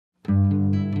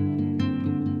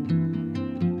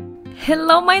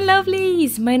Hello my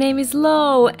lovelies, my name is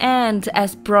Lo, and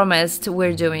as promised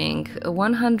we're doing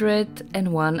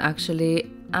 101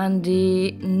 actually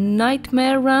Andy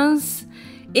nightmare runs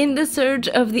in the search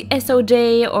of the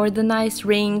SOJ or the nice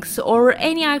rings or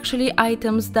any actually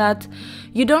items that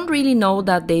you don't really know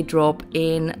that they drop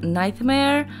in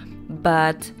Nightmare,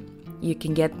 but you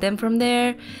can get them from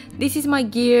there. This is my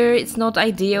gear, it's not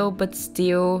ideal, but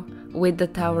still with the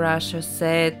Taurasha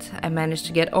set I managed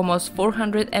to get almost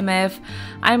 400 MF.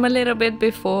 I'm a little bit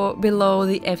below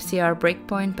the FCR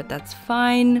breakpoint, but that's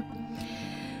fine.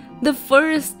 The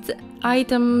first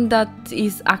item that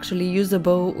is actually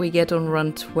usable we get on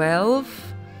run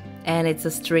 12, and it's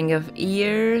a string of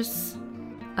ears.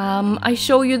 I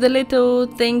show you the little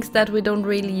things that we don't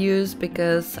really use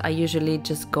because I usually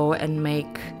just go and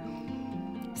make.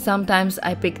 Sometimes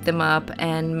I pick them up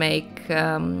and make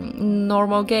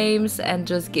normal games and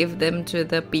just give them to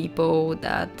the people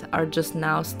that are just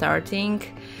now starting,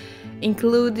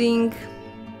 including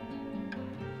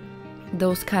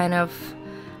those kind of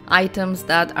items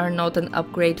that are not an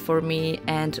upgrade for me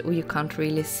and you can't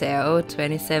really sell.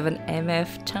 27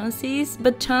 MF chances,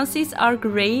 but chances are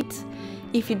great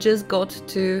if you just got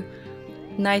to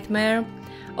Nightmare.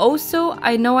 Also,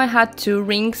 I know I had 2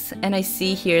 rings and I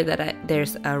see here that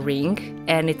there's a ring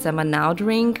and it's a Manaud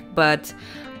ring, but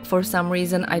for some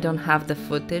reason I don't have the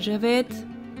footage of it.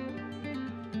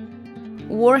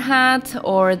 War Hat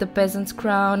or the Peasant's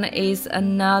Crown is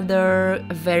another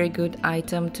very good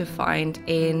item to find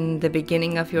in the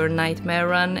beginning of your Nightmare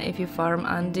run if you farm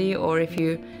Andy or if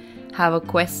you have a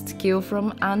quest kill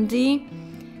from Andy.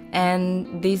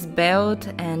 And this belt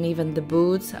and even the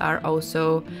boots are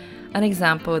also an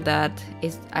example that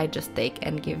is I just take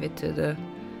and give it to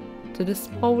the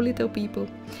small little people.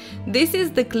 This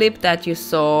is the clip that you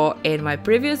saw in my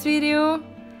previous video,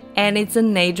 and it's a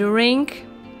Nagel ring.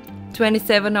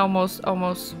 27 almost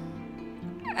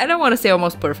I don't want to say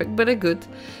almost perfect, but a good.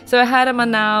 So I had a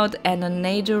Manaud and a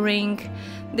Nagel ring.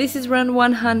 This is run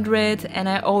 100 and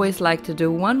I always like to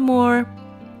do one more.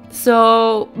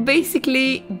 So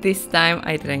basically this time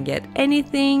I didn't get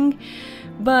anything,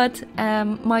 but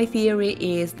my theory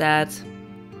is that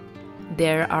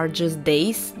there are just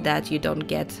days that you don't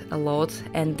get a lot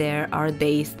and there are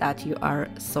days that you are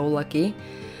so lucky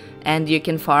and you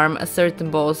can farm a certain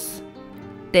boss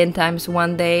 10 times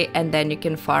one day and then you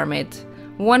can farm it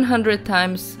 100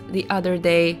 times the other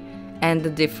day and the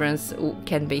difference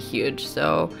can be huge.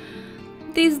 So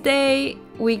this day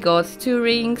we got 2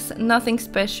 rings, nothing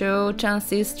special,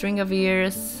 chances, string of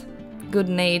ears, good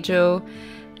Nagel,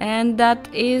 and that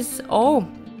is all.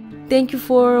 Thank you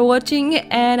for watching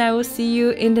and I will see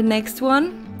you in the next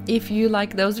one. If you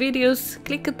like those videos,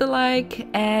 click the like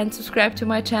and subscribe to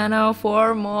my channel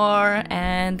for more.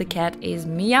 And the cat is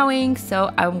meowing,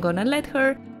 so I'm gonna let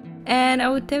her and I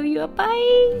will tell you a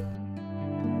bye.